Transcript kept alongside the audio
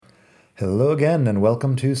Hello again, and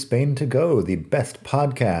welcome to Spain to Go, the best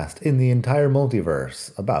podcast in the entire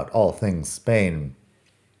multiverse about all things Spain.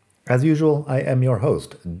 As usual, I am your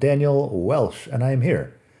host, Daniel Welsh, and I am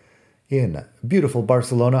here in beautiful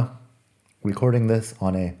Barcelona, recording this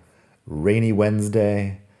on a rainy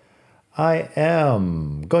Wednesday. I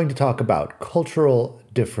am going to talk about cultural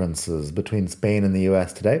differences between Spain and the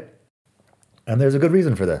US today, and there's a good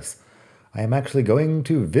reason for this. I am actually going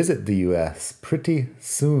to visit the US pretty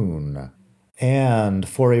soon. And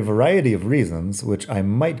for a variety of reasons, which I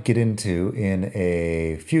might get into in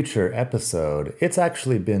a future episode, it's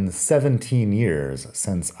actually been 17 years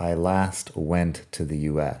since I last went to the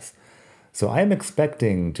US. So I'm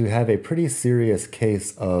expecting to have a pretty serious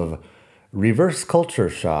case of reverse culture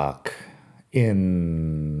shock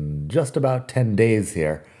in just about 10 days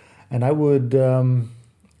here. And I would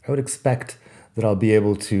expect that I'll be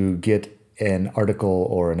able to get an article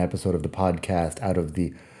or an episode of the podcast out of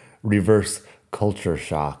the reverse culture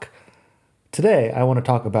shock. Today, I want to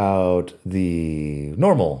talk about the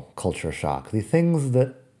normal culture shock, the things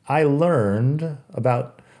that I learned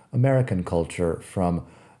about American culture from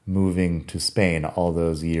moving to Spain all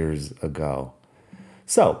those years ago.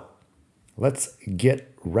 So, let's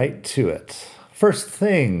get right to it. First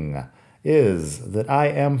thing is that I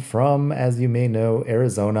am from, as you may know,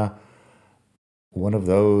 Arizona, one of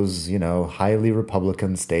those, highly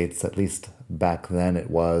Republican states, at least back then it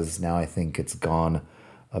was. Now I think it's gone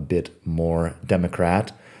a bit more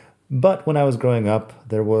Democrat. But when I was growing up,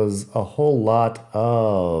 there was a whole lot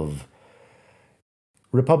of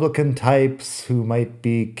Republican types who might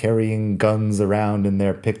be carrying guns around in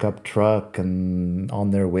their pickup truck and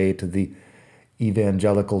on their way to the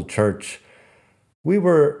evangelical church. We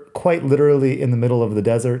were quite literally in the middle of the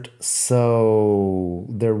desert, so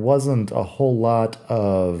there wasn't a whole lot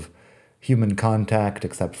of human contact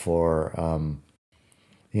except for,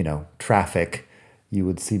 traffic. You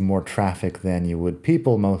would see more traffic than you would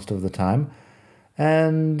people most of the time.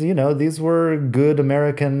 And, these were good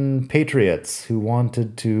American patriots who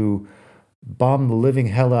wanted to bomb the living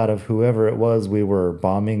hell out of whoever it was we were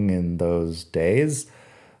bombing in those days.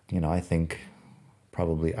 I think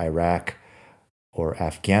probably Iraq or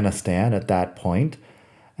Afghanistan at that point.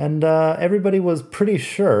 And everybody was pretty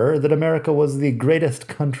sure that America was the greatest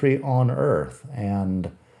country on earth.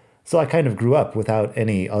 And so I kind of grew up without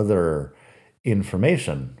any other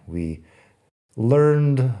information. We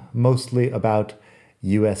learned mostly about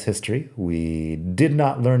US history. We did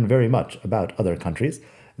not learn very much about other countries.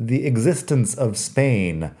 The existence of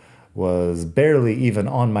Spain was barely even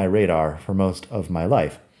on my radar for most of my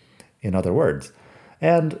life, in other words.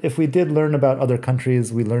 And if we did learn about other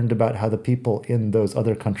countries, we learned about how the people in those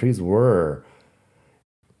other countries were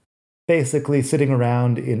basically sitting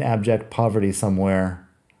around in abject poverty somewhere,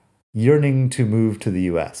 yearning to move to the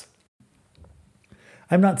US.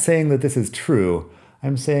 I'm not saying that this is true.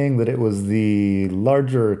 I'm saying that it was the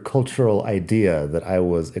larger cultural idea that I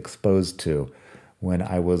was exposed to when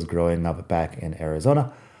I was growing up back in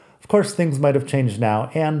Arizona. Of course, things might have changed now,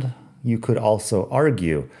 and you could also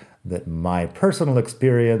argue that my personal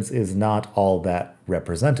experience is not all that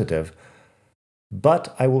representative.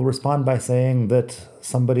 But I will respond by saying that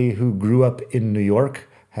somebody who grew up in New York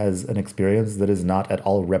has an experience that is not at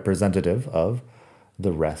all representative of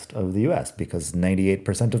the rest of the US, because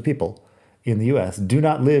 98% of people in the US do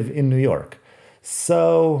not live in New York.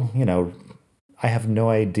 So, I have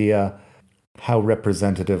no idea how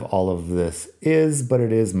representative all of this is, but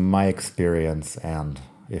it is my experience, and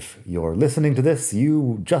if you're listening to this,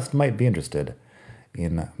 you just might be interested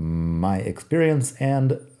in my experience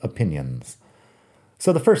and opinions.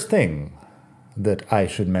 So the first thing that I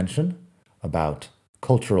should mention about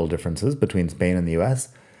cultural differences between Spain and the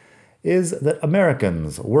US is that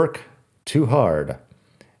Americans work too hard.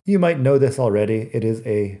 You might know this already. It is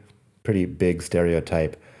a pretty big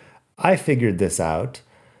stereotype. I figured this out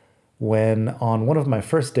when, on one of my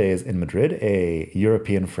first days in Madrid, a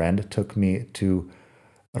European friend took me to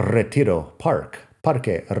Retiro Park,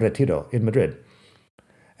 Parque Retiro in Madrid.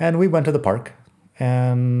 And we went to the park,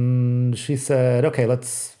 and she said, okay,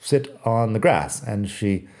 let's sit on the grass. And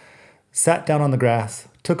she sat down on the grass,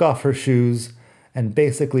 took off her shoes, and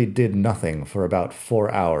basically did nothing for about 4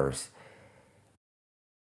 hours.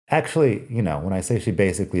 Actually, when I say she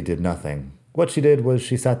basically did nothing, what she did was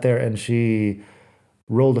she sat there and she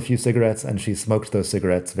rolled a few cigarettes, and she smoked those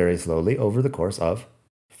cigarettes very slowly over the course of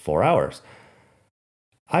 4 hours.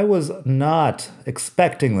 I was not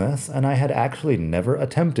expecting this, and I had actually never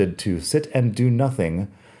attempted to sit and do nothing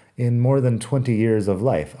in more than 20 years of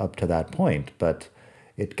life up to that point, but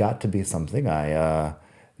it got to be something I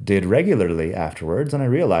did regularly afterwards, and I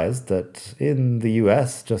realized that in the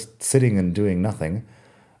US, just sitting and doing nothing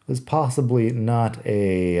was possibly not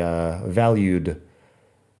a valued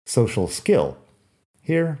social skill.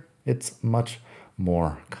 Here, it's much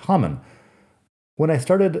more common. When I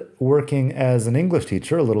started working as an English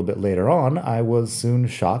teacher a little bit later on, I was soon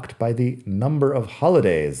shocked by the number of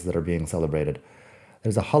holidays that are being celebrated.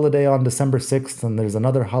 There's a holiday on December 6th, and there's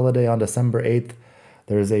another holiday on December 8th.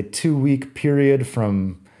 There's a 2-week period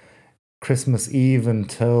from Christmas Eve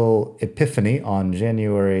until Epiphany on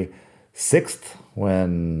January 6th,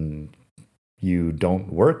 when you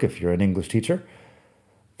don't work if you're an English teacher.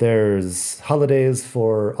 There's holidays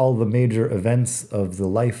for all the major events of the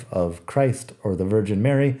life of Christ or the Virgin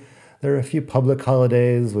Mary. There are a few public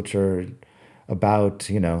holidays which are about,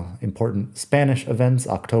 important Spanish events.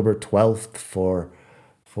 October 12th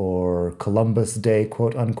for Columbus Day,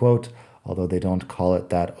 quote unquote, although they don't call it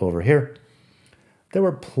that over here. There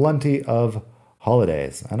were plenty of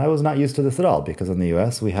holidays, and I was not used to this at all because in the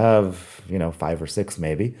US we have, 5 or 6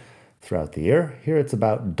 maybe throughout the year. Here it's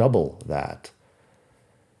about double that.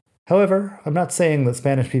 However, I'm not saying that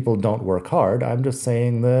Spanish people don't work hard. I'm just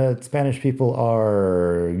saying that Spanish people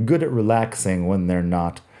are good at relaxing when they're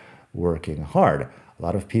not working hard. A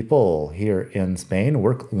lot of people here in Spain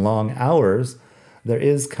work long hours. There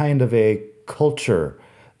is kind of a culture.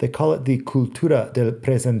 They call it the cultura del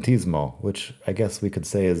presentismo, which I guess we could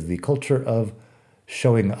say is the culture of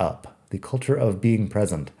showing up, the culture of being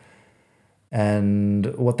present.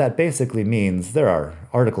 And what that basically means, there are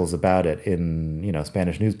articles about it in,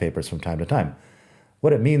 Spanish newspapers from time to time.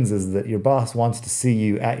 What it means is that your boss wants to see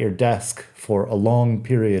you at your desk for a long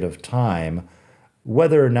period of time.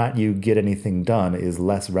 Whether or not you get anything done is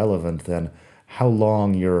less relevant than how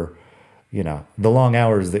long the long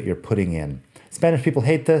hours that you're putting in. Spanish people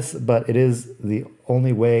hate this, but it is the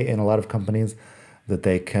only way in a lot of companies that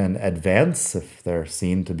they can advance if they're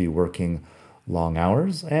seen to be working long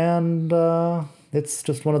hours, and it's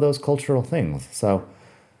just one of those cultural things. So,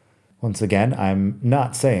 once again, I'm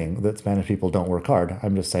not saying that Spanish people don't work hard.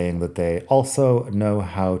 I'm just saying that they also know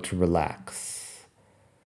how to relax.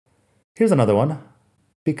 Here's another one.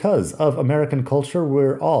 Because of American culture,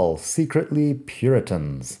 we're all secretly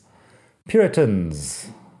Puritans. Puritans,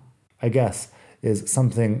 I guess, is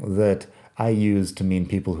something that I use to mean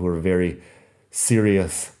people who are very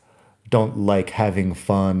serious, don't like having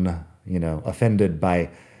fun, offended by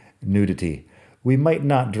nudity. We might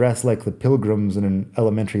not dress like the pilgrims in an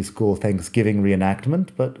elementary school Thanksgiving reenactment,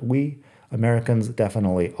 but we Americans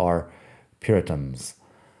definitely are Puritans.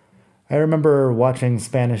 I remember watching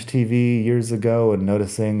Spanish TV years ago and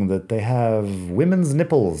noticing that they have women's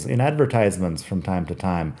nipples in advertisements from time to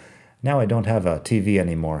time. Now I don't have a TV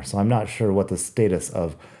anymore, so I'm not sure what the status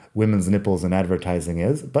of women's nipples in advertising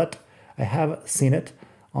is, but I have seen it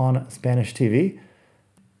on Spanish TV.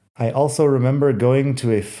 I also remember going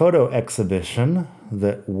to a photo exhibition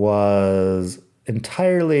that was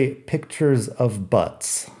entirely pictures of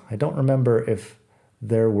butts. I don't remember if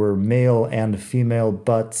there were male and female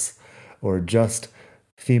butts or just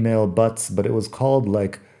female butts, but it was called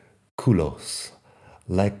culos,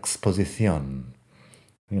 la exposición,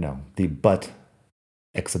 the butt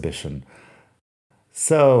exhibition.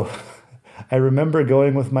 So I remember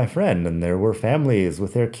going with my friend, and there were families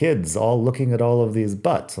with their kids all looking at all of these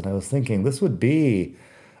butts. And I was thinking, this would be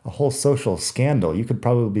a whole social scandal. You could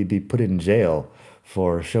probably be put in jail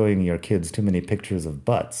for showing your kids too many pictures of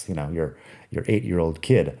butts, your 8-year-old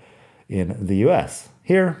kid in the US.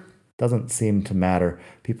 Here, doesn't seem to matter.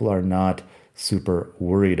 People are not super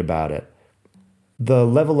worried about it. The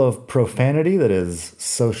level of profanity that is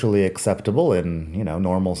socially acceptable in,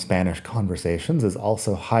 normal Spanish conversations is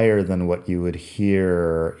also higher than what you would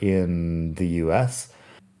hear in the US.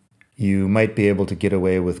 You might be able to get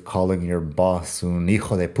away with calling your boss un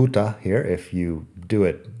hijo de puta here if you do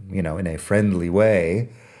it, in a friendly way,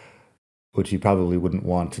 which you probably wouldn't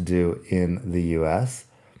want to do in the US.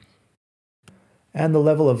 And the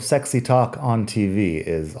level of sexy talk on TV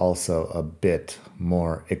is also a bit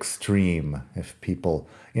more extreme. If people,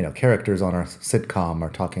 characters on a sitcom are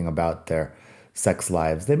talking about their sex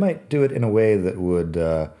lives, they might do it in a way that would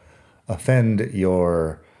offend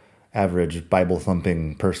your average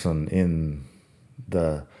Bible-thumping person in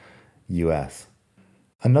the US.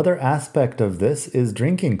 Another aspect of this is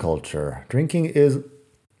drinking culture. Drinking is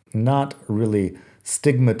not really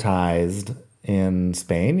stigmatized in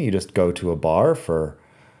Spain. You just go to a bar for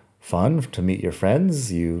fun, to meet your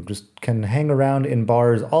friends. You just can hang around in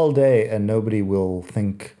bars all day and nobody will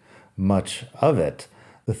think much of it.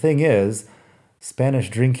 The thing is, Spanish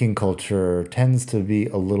drinking culture tends to be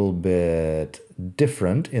a little bit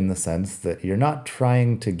different in the sense that you're not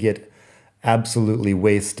trying to get absolutely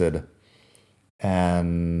wasted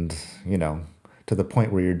and, to the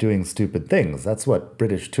point where you're doing stupid things. That's what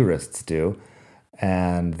British tourists do.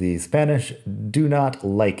 And the Spanish do not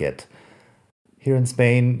like it. Here in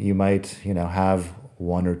Spain, you might, have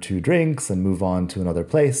one or two drinks and move on to another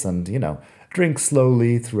place and, drink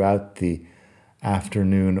slowly throughout the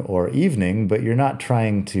afternoon or evening, but you're not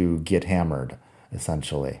trying to get hammered,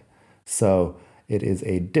 essentially. So it is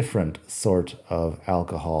a different sort of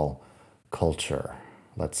alcohol culture,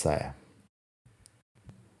 let's say.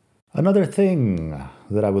 Another thing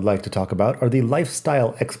that I would like to talk about are the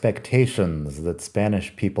lifestyle expectations that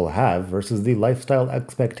Spanish people have versus the lifestyle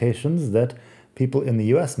expectations that people in the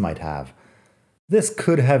US might have. This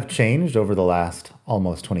could have changed over the last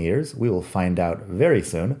almost 20 years. We will find out very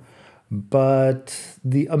soon. But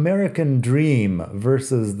the American dream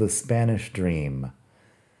versus the Spanish dream.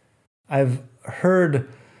 I've heard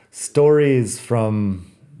stories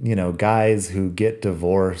from, guys who get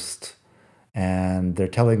divorced and they're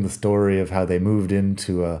telling the story of how they moved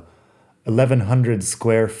into a 1,100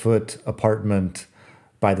 square foot apartment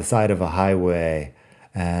by the side of a highway.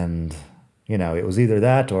 And, it was either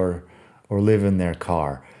that or live in their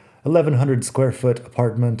car. 1,100 square foot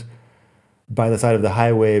apartment by the side of the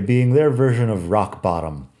highway being their version of rock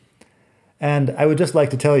bottom. And I would just like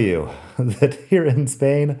to tell you that here in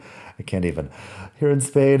Spain, here in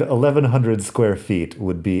Spain, 1,100 square feet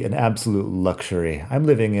would be an absolute luxury. I'm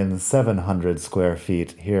living in 700 square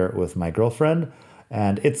feet here with my girlfriend,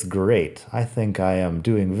 and it's great. I think I am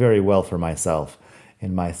doing very well for myself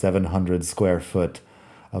in my 700 square foot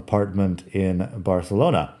apartment in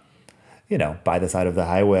Barcelona. By the side of the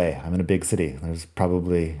highway. I'm in a big city. There's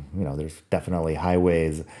definitely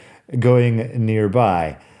highways going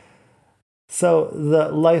nearby. So the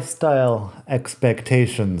lifestyle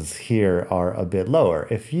expectations here are a bit lower.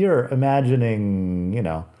 If you're imagining,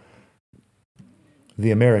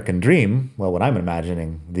 the American dream, well, when I'm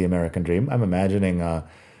imagining the American dream, I'm imagining a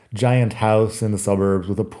giant house in the suburbs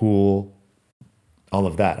with a pool, all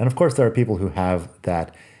of that. And of course, there are people who have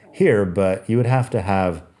that here, but you would have to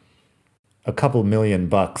have a couple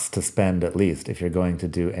 $1,000,000 to spend at least if you're going to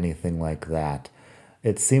do anything like that.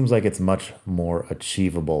 It seems like it's much more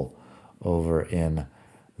achievable over in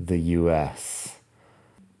the US.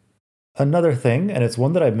 Another thing, and it's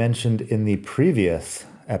one that I mentioned in the previous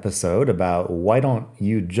episode about why don't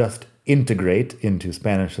you just integrate into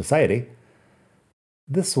Spanish society?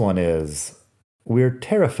 This one is we're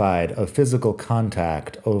terrified of physical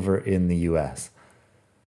contact over in the US.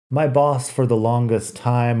 My boss for the longest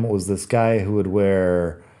time was this guy who would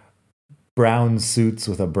wear brown suits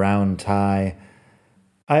with a brown tie.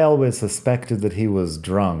 I always suspected that he was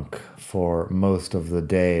drunk for most of the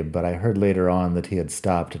day, but I heard later on that he had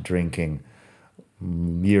stopped drinking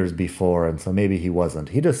years before, and so maybe he wasn't.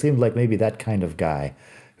 He just seemed like maybe that kind of guy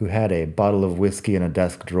who had a bottle of whiskey in a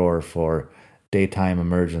desk drawer for daytime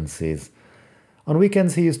emergencies. On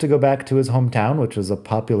weekends, he used to go back to his hometown, which was a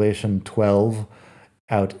population 12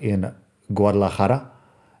 out in Guadalajara,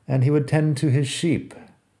 and he would tend to his sheep.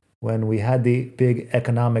 When we had the big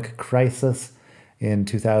economic crisis in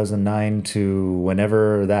 2009 to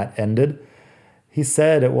whenever that ended, he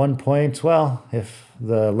said at one point, well, if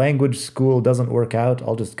the language school doesn't work out,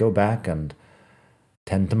 I'll just go back and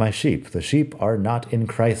tend to my sheep. The sheep are not in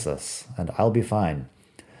crisis, and I'll be fine.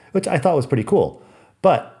 Which I thought was pretty cool.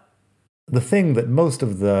 But the thing that most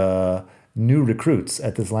of the new recruits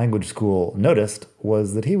at this language school noticed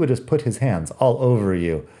was that he would just put his hands all over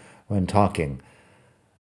you when talking.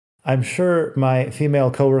 I'm sure my female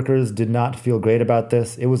coworkers did not feel great about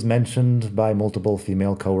this. It was mentioned by multiple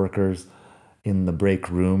female coworkers in the break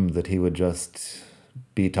room that he would just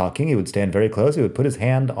be talking. He would stand very close. He would put his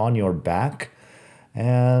hand on your back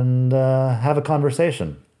and have a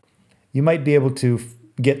conversation. You might be able to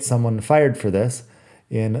get someone fired for this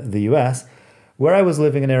in the US. Where I was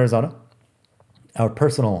living in Arizona, our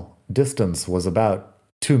personal distance was about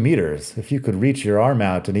 2 meters. If you could reach your arm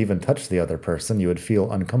out and even touch the other person, you would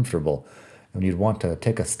feel uncomfortable and you'd want to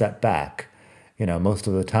take a step back. Most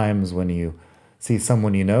of the times when you see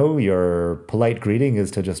someone your polite greeting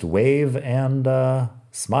is to just wave and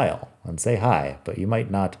smile and say hi, but you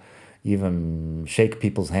might not even shake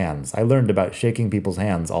people's hands. I learned about shaking people's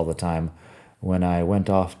hands all the time when I went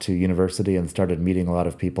off to university and started meeting a lot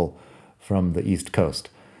of people from the East Coast.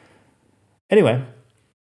 Anyway,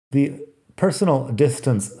 the personal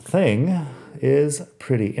distance thing is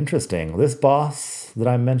pretty interesting. This boss that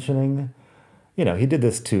I'm mentioning, he did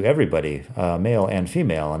this to everybody, male and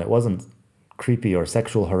female, and it wasn't creepy or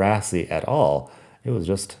sexual harassy at all. It was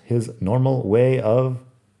just his normal way of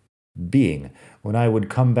being. When I would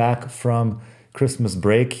come back from Christmas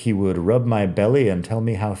break, he would rub my belly and tell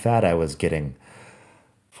me how fat I was getting.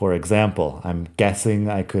 For example, I'm guessing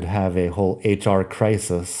I could have a whole HR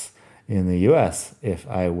crisis in the US if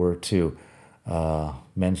I were to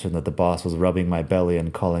mention that the boss was rubbing my belly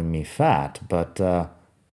and calling me fat, but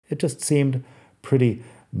it just seemed pretty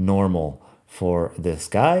normal for this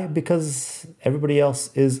guy because everybody else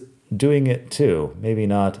is doing it too. Maybe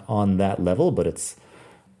not on that level, but it's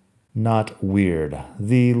not weird.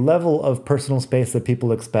 The level of personal space that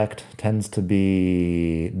people expect tends to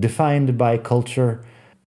be defined by culture.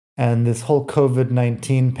 And this whole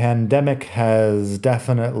COVID-19 pandemic has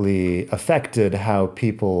definitely affected how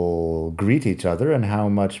people greet each other and how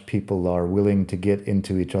much people are willing to get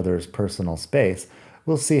into each other's personal space.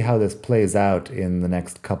 We'll see how this plays out in the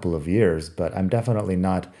next couple of years, but I'm definitely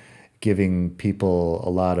not giving people a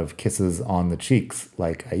lot of kisses on the cheeks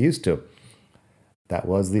like I used to. That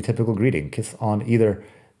was the typical greeting, kiss on either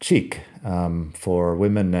cheek, for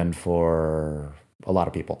women and for a lot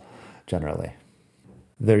of people, generally.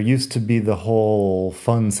 There used to be the whole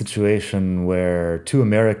fun situation where two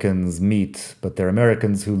Americans meet, but they're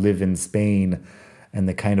Americans who live in Spain, and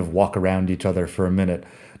they kind of walk around each other for a minute,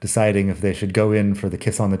 deciding if they should go in for the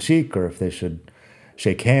kiss on the cheek or if they should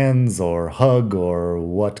shake hands or hug or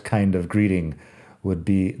what kind of greeting would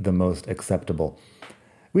be the most acceptable.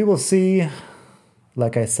 We will see,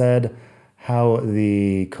 like I said, how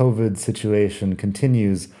the COVID situation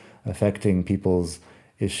continues affecting people's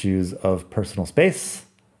issues of personal space.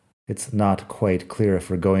 It's not quite clear if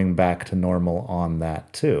we're going back to normal on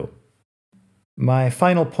that too. My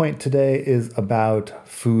final point today is about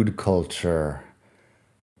food culture.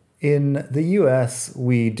 In the US,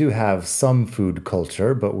 we do have some food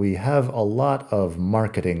culture, but we have a lot of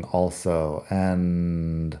marketing also,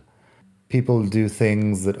 and people do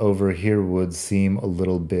things that over here would seem a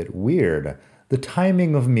little bit weird. The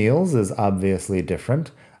timing of meals is obviously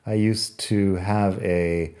different. I used to have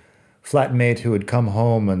a flatmate who would come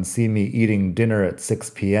home and see me eating dinner at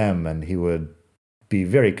 6 p.m. and he would be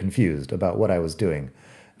very confused about what I was doing.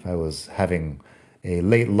 If I was having a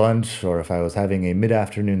late lunch or if I was having a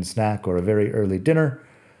mid-afternoon snack or a very early dinner.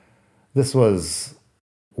 This was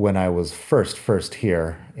when I was first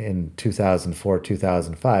here in 2004,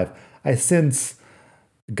 2005. I since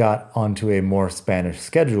got onto a more Spanish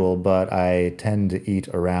schedule, but I tend to eat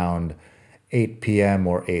around 8 p.m.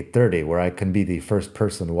 or 8:30, where I can be the first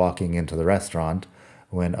person walking into the restaurant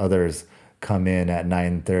when others come in at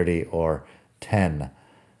 9:30 or 10.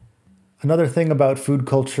 Another thing about food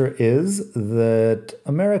culture is that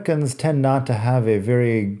Americans tend not to have a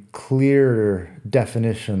very clear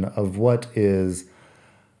definition of what is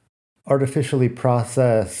artificially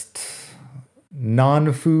processed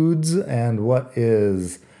non-foods and what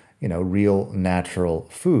is, real natural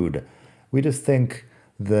food. We just think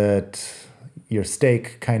that your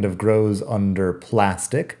steak kind of grows under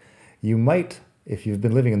plastic. You might, if you've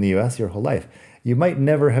been living in the US your whole life, you might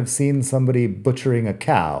never have seen somebody butchering a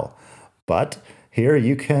cow. But here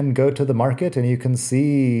you can go to the market and you can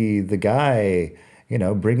see the guy,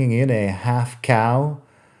 bringing in a half cow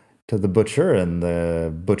to the butcher, and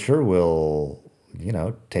the butcher will,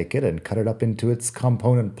 take it and cut it up into its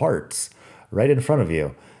component parts right in front of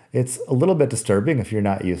you. It's a little bit disturbing if you're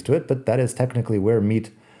not used to it, but that is technically where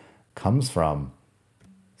meat comes from.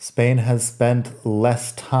 Spain has spent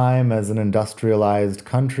less time as an industrialized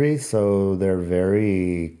country, so they're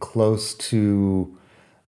very close to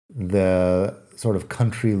the sort of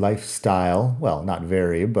country lifestyle. Well, not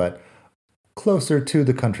very, but closer to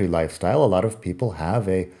the country lifestyle. A lot of people have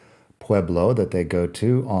a pueblo that they go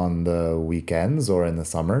to on the weekends or in the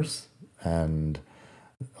summers, and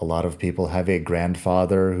a lot of people have a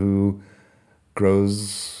grandfather who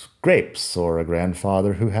grows grapes or a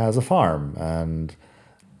grandfather who has a farm and,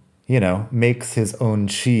 makes his own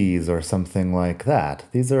cheese or something like that.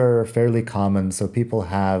 These are fairly common, so people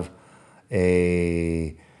have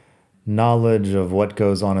a knowledge of what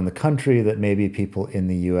goes on in the country that maybe people in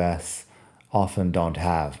the US often don't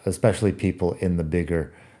have, especially people in the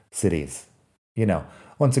bigger cities.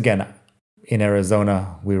 Once again, in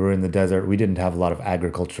Arizona, we were in the desert. We didn't have a lot of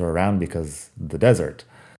agriculture around because the desert.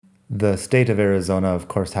 The state of Arizona, of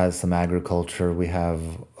course, has some agriculture. We have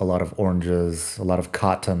a lot of oranges, a lot of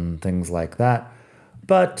cotton, things like that.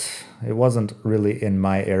 But it wasn't really in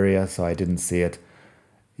my area, so I didn't see it.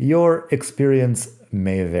 Your experience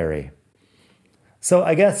may vary. So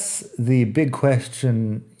I guess the big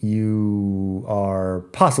question you are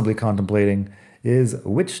possibly contemplating is,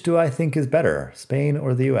 which do I think is better, Spain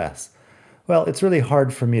or the US? Well, it's really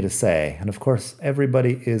hard for me to say, and of course,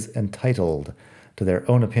 everybody is entitled to their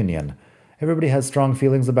own opinion. Everybody has strong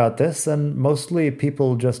feelings about this, and mostly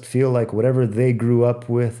people just feel like whatever they grew up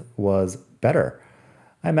with was better.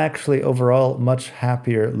 I'm actually overall much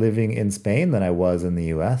happier living in Spain than I was in the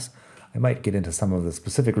US. I might get into some of the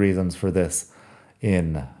specific reasons for this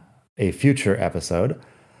in a future episode,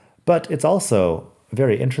 but it's also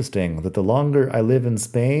very interesting that the longer I live in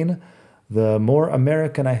Spain, the more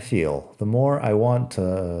American I feel, the more I want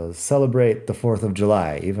to celebrate the 4th of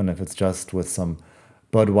July, even if it's just with some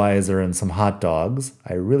Budweiser and some hot dogs.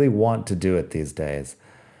 I really want to do it these days.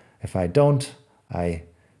 If I don't, I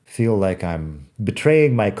feel like I'm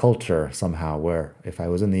betraying my culture somehow, where if I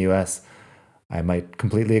was in the US, I might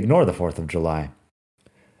completely ignore the 4th of July.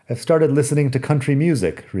 I've started listening to country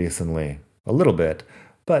music recently, a little bit,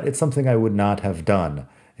 but it's something I would not have done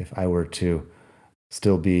if I were to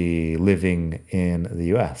still be living in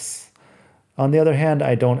the US. On the other hand,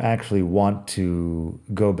 I don't actually want to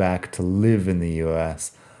go back to live in the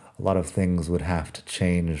US. A lot of things would have to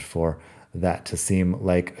change for that to seem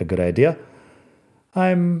like a good idea.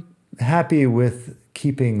 I'm happy with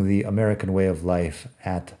keeping the American way of life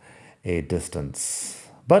at a distance.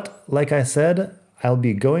 But like I said, I'll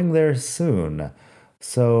be going there soon.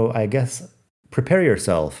 So I guess prepare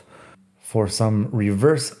yourself for some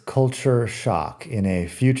reverse culture shock in a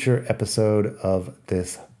future episode of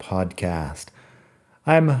this podcast.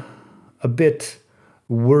 I'm a bit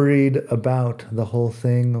worried about the whole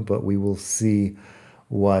thing, but we will see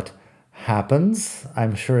what happens.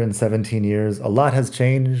 I'm sure in 17 years, a lot has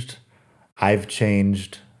changed. I've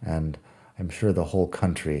changed, and I'm sure the whole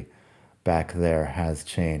country back there has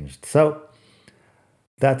changed. So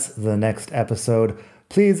that's the next episode.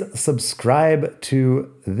 Please subscribe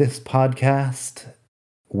to this podcast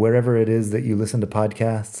wherever it is that you listen to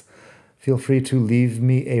podcasts. Feel free to leave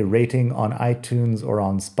me a rating on iTunes or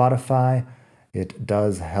on Spotify. It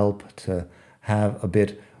does help to have a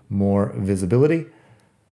bit more visibility.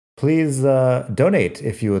 Please donate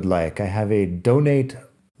if you would like. I have a donate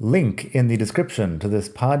link in the description to this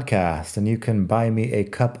podcast, and you can buy me a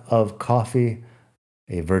cup of coffee,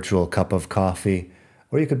 a virtual cup of coffee,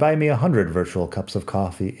 or you could buy me 100 virtual cups of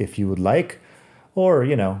coffee if you would like, or,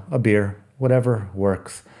 a beer, whatever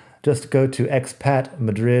works. Just go to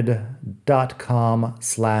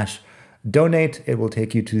expatmadrid.com/donate. It will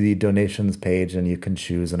take you to the donations page and you can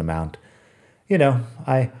choose an amount.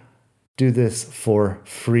 I do this for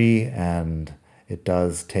free and it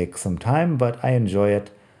does take some time, but I enjoy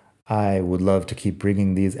it. I would love to keep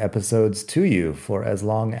bringing these episodes to you for as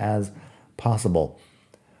long as possible.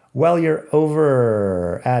 While you're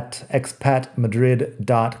over at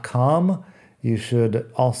expatmadrid.com, you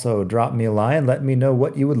should also drop me a line. Let me know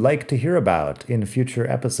what you would like to hear about in future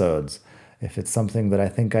episodes. If it's something that I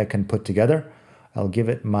think I can put together, I'll give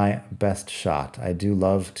it my best shot. I do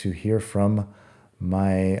love to hear from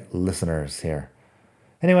my listeners here.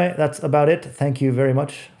 Anyway, that's about it. Thank you very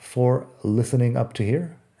much for listening up to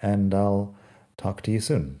here, and I'll talk to you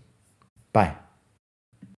soon. Bye.